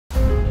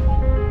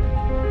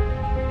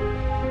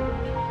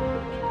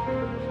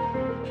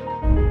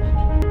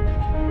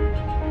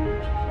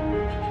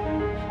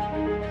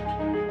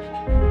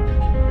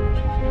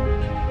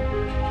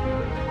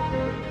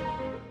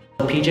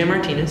PJ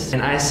Martinez,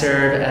 and I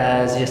serve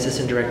as the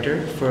Assistant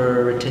Director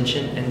for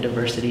Retention and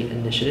Diversity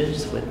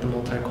Initiatives with the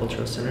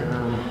Multicultural Center.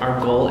 Our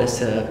goal is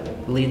to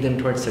lead them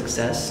towards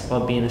success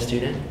while being a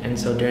student, and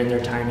so during their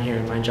time here,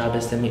 my job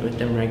is to meet with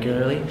them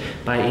regularly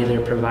by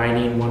either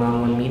providing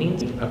one-on-one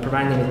meetings,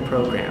 providing them with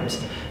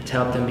programs to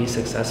help them be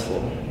successful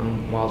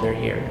while they're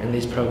here. And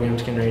these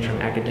programs can range from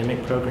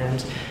academic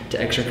programs to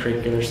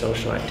extracurricular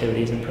social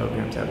activities and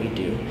programs that we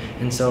do.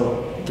 And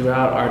so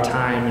throughout our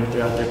time and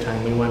throughout their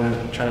time, we want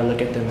to try to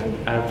look at them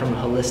from a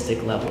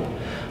holistic level,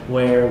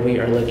 where we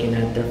are looking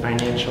at their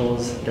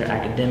financials, their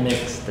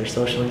academics, their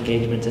social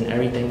engagements, and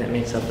everything that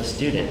makes up a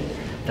student.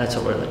 That's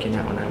what we're looking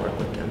at when I work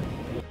with them.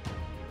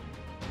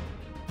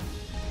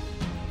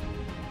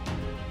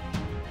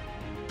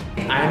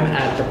 I'm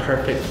at the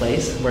perfect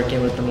place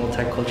working with the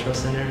Multicultural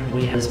Center.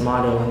 We have this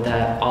motto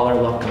that all are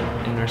welcome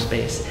in our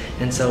space.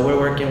 And so we're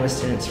working with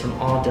students from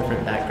all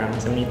different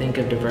backgrounds. And when you think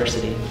of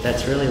diversity,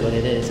 that's really what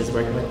it is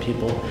working with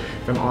people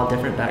from all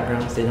different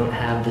backgrounds. They don't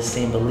have the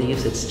same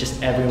beliefs. It's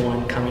just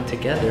everyone coming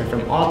together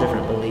from all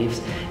different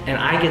beliefs. And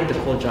I get the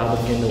cool job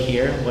of getting to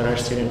hear what our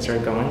students are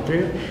going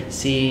through,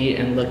 see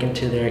and look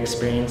into their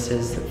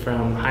experiences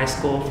from high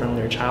school, from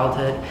their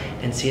childhood,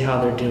 and see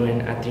how they're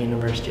doing at the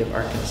University of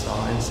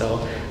Arkansas. And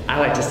so I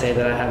like to say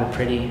that I have a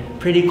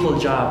pretty cool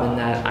job in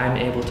that I'm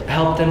able to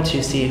help them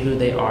to see who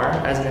they are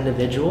as an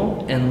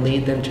individual and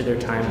lead them to their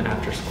time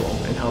after school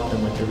and help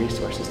them with the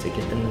resources to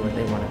get them to where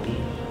they want to be.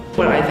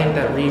 What I think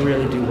that we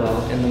really do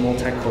well in the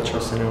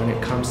Multicultural Center when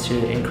it comes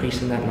to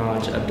increasing that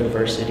knowledge of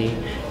diversity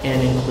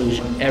and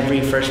inclusion.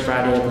 Every first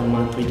Friday of the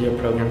month we do a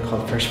program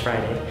called First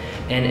Friday,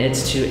 and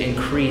it's to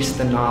increase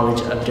the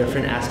knowledge of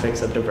different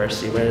aspects of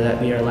diversity, whether that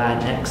be our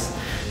Latinx,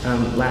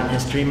 Latin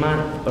History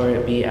Month, or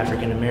it be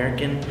African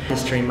American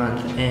History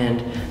Month,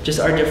 and just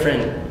our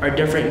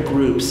different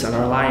groups and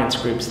our alliance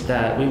groups,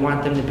 that we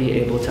want them to be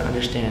able to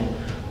understand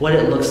what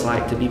it looks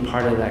like to be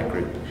part of that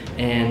group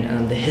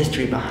and the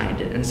history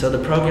behind it. And so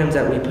the programs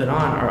that we put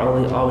on are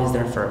always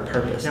there for a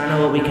purpose. Now I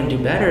know what we can do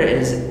better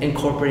is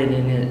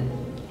incorporating it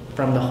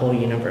from the whole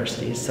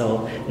university.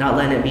 So not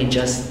letting it be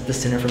just the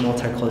Center for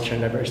Multicultural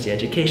and Diversity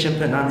Education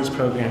putting on these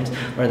programs,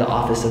 or the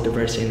Office of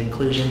Diversity and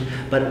Inclusion,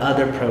 but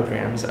other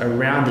programs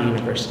around the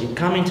university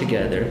coming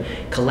together,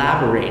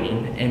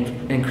 collaborating,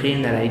 and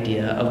creating that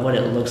idea of what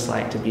it looks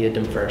like to be a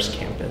diverse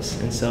campus.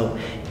 And so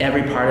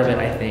every part of it,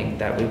 I think,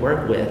 that we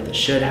work with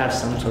should have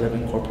some sort of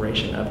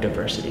incorporation of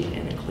diversity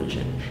and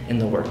inclusion in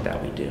the work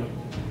that we do.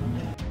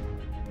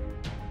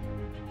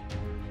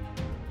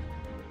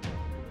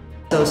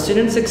 So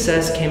student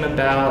success came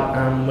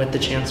about with the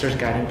Chancellor's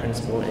guiding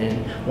principle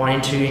in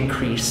wanting to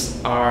increase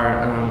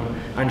our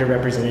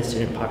underrepresented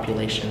student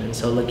population, and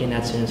so looking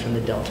at students from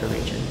the Delta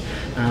region.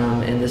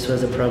 And this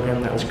was a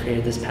program that was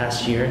created this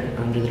past year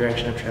under the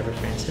direction of Trevor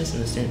Francis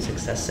and the Student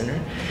Success Center.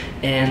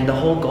 And the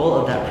whole goal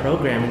of that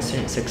program in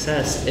student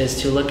success is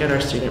to look at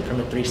our student from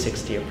a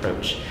 360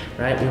 approach,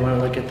 right? We want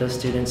to look at those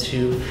students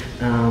who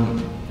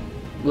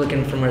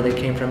looking from where they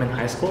came from in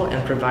high school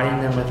and providing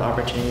them with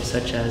opportunities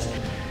such as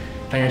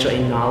financial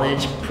aid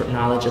knowledge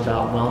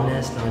about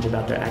wellness, knowledge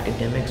about their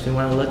academics. We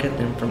want to look at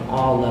them from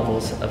all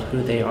levels of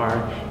who they are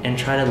and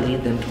try to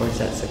lead them towards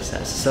that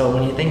success. So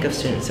when you think of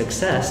student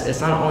success,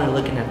 it's not only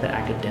looking at the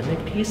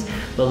academic piece,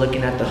 but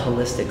looking at the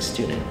holistic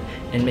student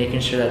and making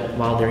sure that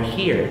while they're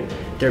here,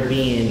 they're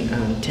being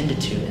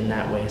tended to in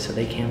that way so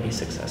they can be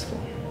successful.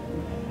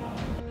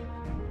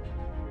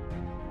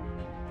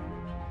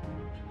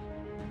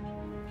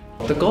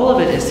 The goal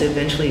of it is to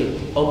eventually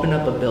open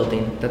up a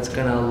building that's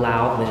going to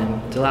allow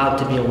it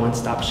to be a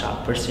one-stop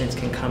shop where students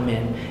can come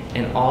in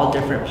and all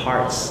different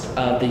parts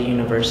of the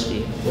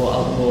university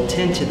will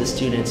attend to the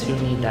students who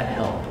need that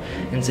help.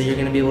 And so you're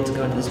going to be able to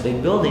go into this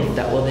big building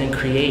that will then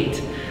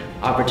create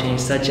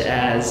opportunities such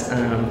as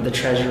the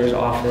treasurer's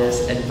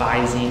office,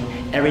 advising.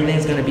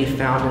 Everything's going to be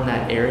found in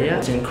that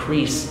area to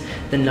increase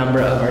the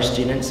number of our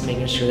students,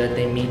 making sure that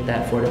they meet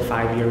that 4 to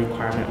 5 year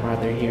requirement while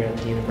they're here at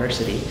the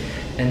university,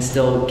 and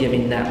still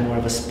giving that more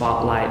of a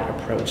spotlight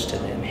approach to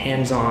them,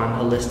 hands-on,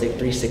 holistic,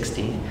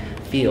 360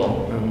 feel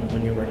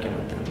when you're working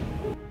with them.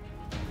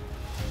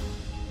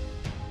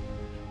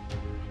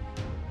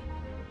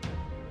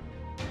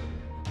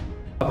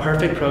 A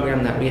perfect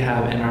program that we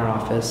have in our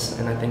office,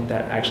 and I think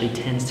that actually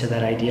tends to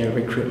that idea of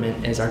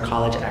recruitment, is our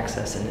College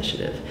Access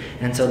Initiative.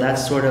 And so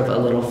that's sort of a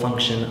little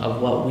function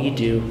of what we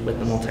do with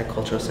the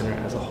Multicultural Center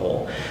as a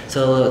whole.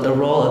 So the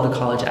role of the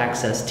College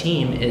Access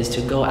team is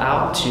to go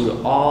out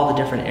to all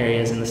the different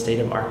areas in the state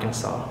of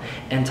Arkansas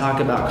and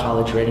talk about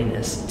college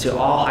readiness to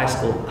all high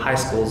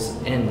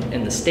schools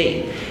in the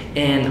state.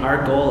 And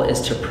our goal is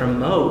to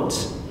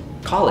promote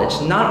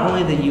college, not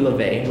only the U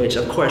of A, which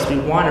of course we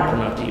want to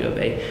promote the U of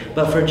A,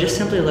 but for just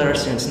simply let our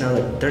students know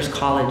that there's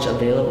college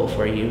available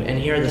for you and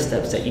here are the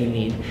steps that you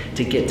need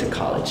to get to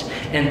college.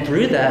 And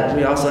through that,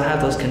 we also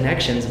have those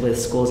connections with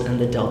schools in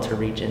the Delta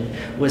region,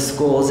 with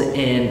schools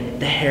in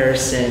the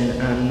Harrison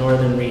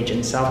northern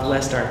region,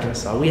 Southwest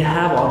Arkansas. We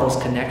have all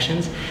those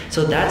connections,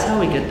 so that's how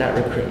we get that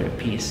recruitment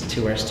piece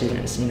to our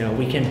students. You know,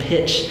 we can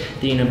pitch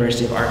the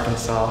University of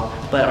Arkansas,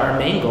 but our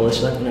main goal is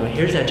to let them know,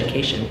 here's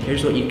education,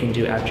 here's what you can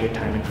do after your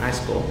time in high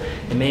school.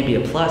 It may be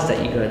a plus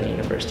that you go to the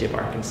University of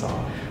Arkansas,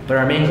 but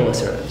our main goal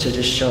is to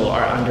just show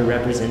our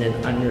underrepresented,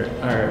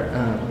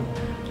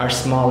 our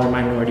smaller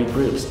minority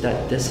groups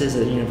that this is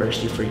a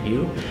university for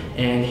you,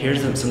 and here's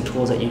some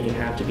tools that you can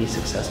have to be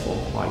successful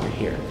while you're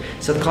here.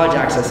 So the College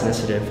Access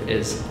Initiative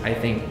is, I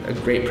think, a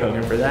great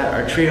program for that.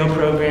 Our TRIO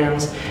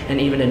programs and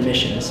even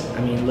admissions.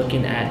 I mean,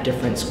 looking at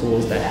different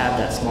schools that have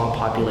that small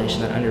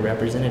population, that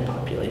underrepresented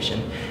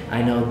population,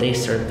 I know they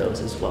serve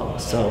those as well.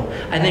 So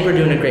I think we're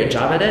doing a great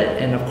job at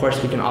it, and of course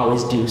we can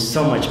always do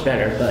so much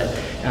better, but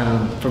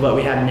for what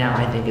we have now,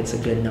 I think it's a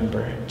good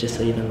number just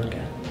to even look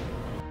at.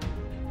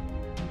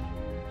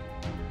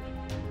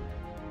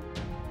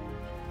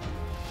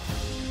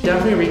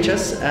 Definitely reach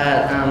us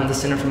at the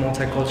Center for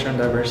Multicultural and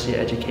Diversity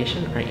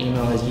Education. Our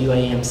email is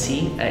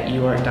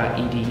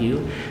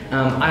uamc@uark.edu.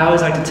 I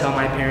always like to tell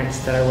my parents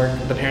that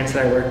the parents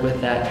that I work with,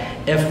 that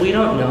if we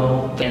don't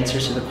know the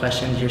answers to the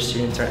questions your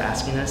students are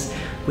asking us,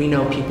 we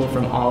know people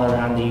from all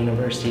around the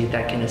university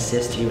that can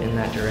assist you in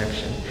that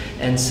direction.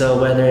 And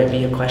so whether it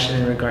be a question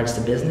in regards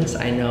to business,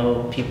 I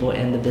know people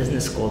in the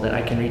business school that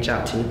I can reach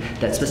out to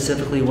that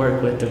specifically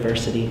work with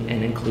diversity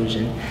and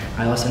inclusion.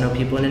 I also know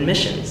people in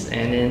admissions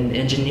and in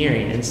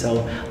engineering. And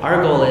so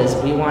our goal is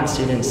we want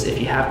students, if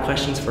you have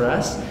questions for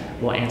us,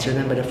 we'll answer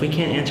them, but if we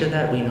can't answer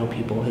that, we know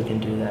people who can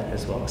do that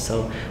as well.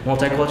 So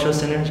Multicultural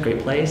Center is a great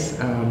place,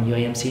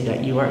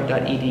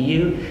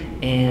 uamc.uark.edu,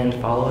 and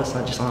follow us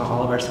just on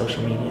all of our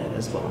social media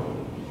as well.